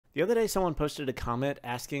The other day someone posted a comment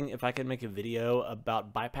asking if I could make a video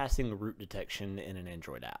about bypassing root detection in an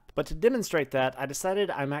Android app. But to demonstrate that, I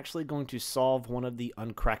decided I'm actually going to solve one of the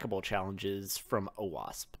uncrackable challenges from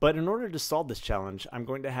OWASP. But in order to solve this challenge, I'm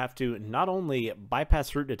going to have to not only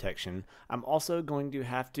bypass root detection, I'm also going to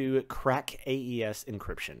have to crack AES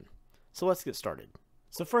encryption. So let's get started.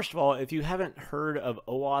 So first of all, if you haven't heard of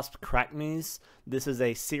OWASP Crack Me's, this is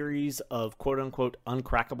a series of quote-unquote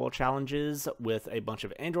uncrackable challenges with a bunch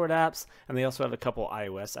of Android apps, and they also have a couple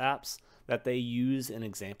iOS apps that they use in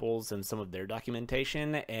examples in some of their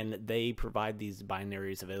documentation, and they provide these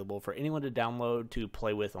binaries available for anyone to download to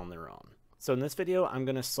play with on their own. So in this video, I'm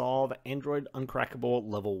going to solve Android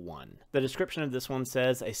UnCrackable Level 1. The description of this one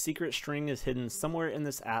says, a secret string is hidden somewhere in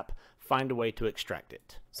this app, find a way to extract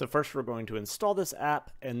it. So first we're going to install this app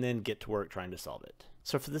and then get to work trying to solve it.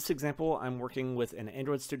 So for this example, I'm working with an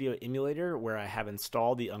Android Studio emulator where I have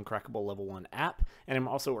installed the UnCrackable Level 1 app, and I'm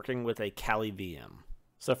also working with a Kali VM.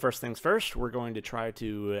 So first things first, we're going to try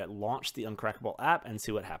to launch the UnCrackable app and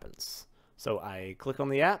see what happens. So I click on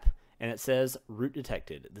the app, and it says root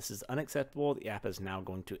detected. This is unacceptable. The app is now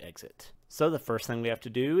going to exit. So the first thing we have to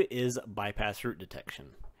do is bypass root detection.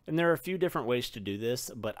 And there are a few different ways to do this,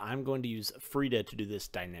 but I'm going to use Frida to do this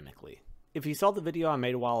dynamically. If you saw the video I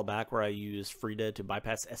made a while back where I used Frida to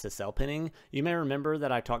bypass SSL pinning, you may remember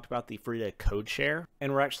that I talked about the Frida code share,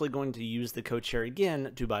 and we're actually going to use the code share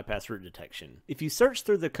again to bypass root detection. If you search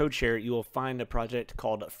through the code share, you will find a project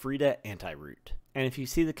called Frida Antiroot. And if you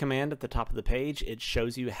see the command at the top of the page, it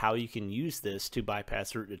shows you how you can use this to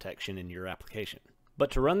bypass root detection in your application.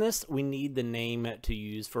 But to run this, we need the name to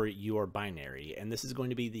use for your binary, and this is going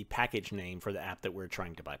to be the package name for the app that we're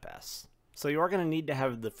trying to bypass. So you are going to need to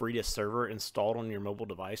have the Frida server installed on your mobile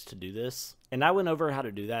device to do this. And I went over how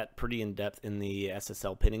to do that pretty in depth in the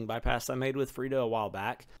SSL pinning bypass I made with Frida a while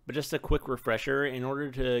back. But just a quick refresher, in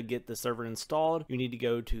order to get the server installed, you need to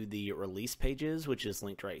go to the release pages, which is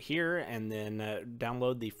linked right here, and then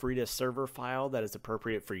download the Frida server file that is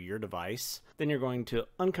appropriate for your device. Then you're going to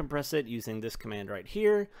uncompress it using this command right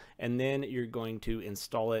here, and then you're going to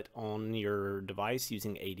install it on your device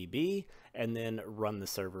using ADB, and then run the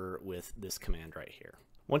server with this command right here.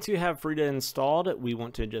 Once you have Frida installed, we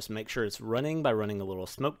want to just make sure it's running by running a little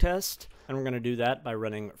smoke test, and we're going to do that by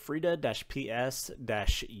running frida-ps-uia.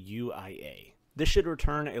 This should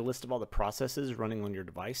return a list of all the processes running on your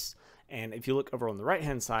device, and if you look over on the right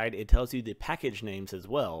hand side, it tells you the package names as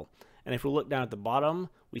well. And if we look down at the bottom,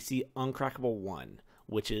 we see UnCrackable 1,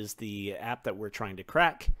 which is the app that we're trying to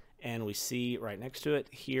crack, and we see right next to it,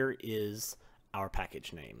 here is our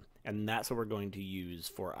package name, and that's what we're going to use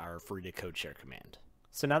for our Frida code share command.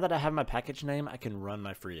 So now that I have my package name, I can run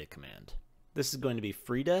my Frida command. This is going to be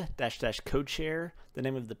Frida-codeshare, the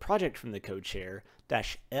name of the project from the code share,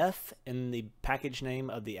 -f and the package name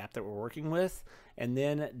of the app that we're working with, and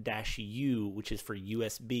then -u, which is for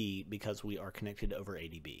USB because we are connected over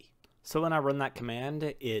ADB. So when I run that command,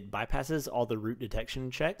 it bypasses all the root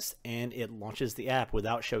detection checks and it launches the app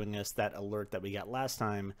without showing us that alert that we got last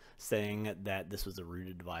time saying that this was a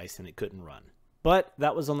rooted device and it couldn't run. But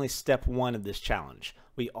that was only step one of this challenge.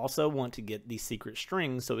 We also want to get the secret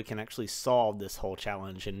string so we can actually solve this whole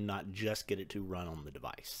challenge and not just get it to run on the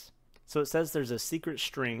device. So it says there's a secret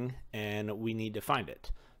string and we need to find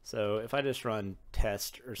it. So if I just run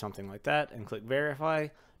test or something like that and click verify,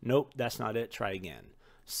 nope, that's not it, try again.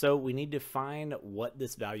 So we need to find what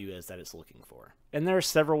this value is that it's looking for. And there are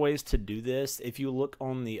several ways to do this. If you look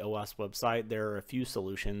on the OWASP website, there are a few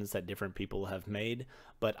solutions that different people have made,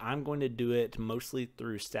 but I'm going to do it mostly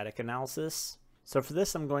through static analysis. So for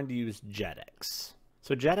this, I'm going to use JADX.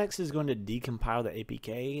 So JADX is going to decompile the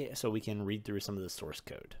APK so we can read through some of the source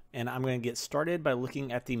code. And I'm going to get started by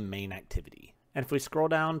looking at the main activity. And if we scroll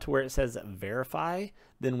down to where it says verify,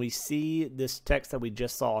 then we see this text that we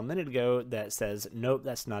just saw a minute ago that says, nope,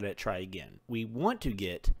 that's not it, try again. We want to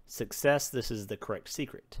get success, this is the correct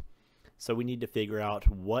secret. So we need to figure out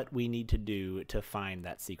what we need to do to find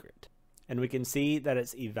that secret. And we can see that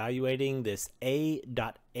it's evaluating this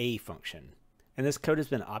a.a function. And this code has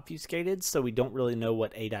been obfuscated, so we don't really know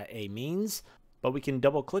what a.a means, but we can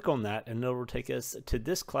double click on that and it will take us to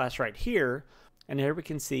this class right here. And here we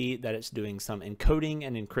can see that it's doing some encoding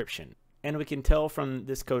and encryption. And we can tell from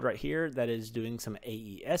this code right here that it is doing some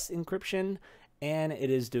AES encryption and it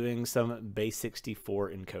is doing some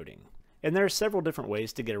base64 encoding. And there are several different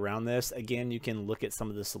ways to get around this. Again, you can look at some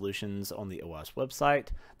of the solutions on the OWASP website.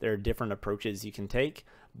 There are different approaches you can take,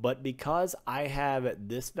 but because I have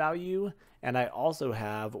this value and I also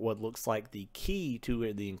have what looks like the key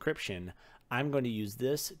to the encryption, I'm going to use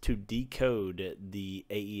this to decode the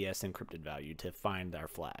AES encrypted value to find our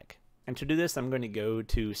flag. And to do this, I'm going to go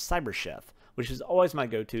to CyberChef, which is always my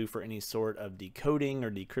go-to for any sort of decoding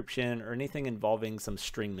or decryption or anything involving some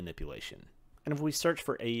string manipulation. And if we search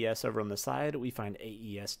for AES over on the side, we find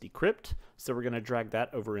AES Decrypt. So we're going to drag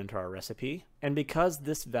that over into our recipe. And because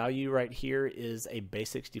this value right here is a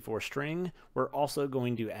base64 string, we're also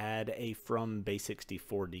going to add a from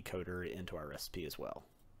base64 decoder into our recipe as well.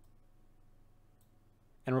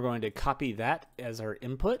 And we're going to copy that as our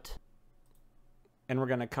input. And we're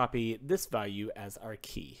going to copy this value as our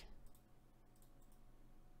key.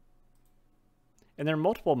 And there are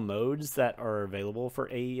multiple modes that are available for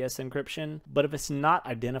AES encryption, but if it's not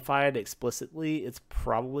identified explicitly, it's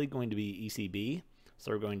probably going to be ECB.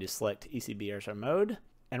 So we're going to select ECB as our mode,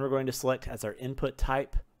 and we're going to select as our input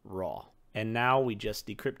type raw. And now we just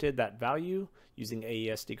decrypted that value using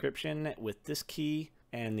AES decryption with this key,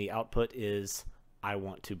 and the output is I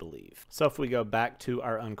want to believe. So if we go back to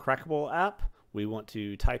our UnCrackable app, we want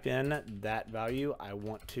to type in that value, I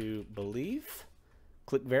want to believe.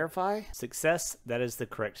 Click verify, success, that is the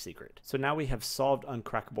correct secret. So now we have solved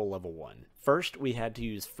UnCrackable Level 1. First, we had to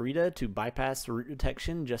use Frida to bypass root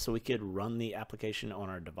detection just so we could run the application on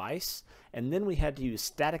our device. And then we had to use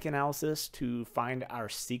static analysis to find our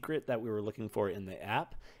secret that we were looking for in the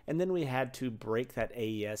app. And then we had to break that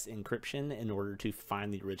AES encryption in order to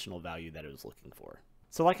find the original value that it was looking for.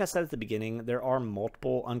 So like I said at the beginning, there are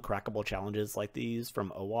multiple uncrackable challenges like these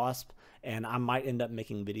from OWASP, and I might end up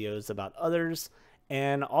making videos about others.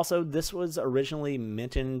 And also, this was originally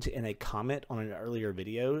mentioned in a comment on an earlier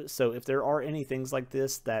video, so if there are any things like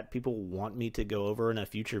this that people want me to go over in a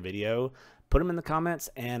future video, put them in the comments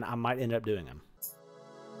and I might end up doing them.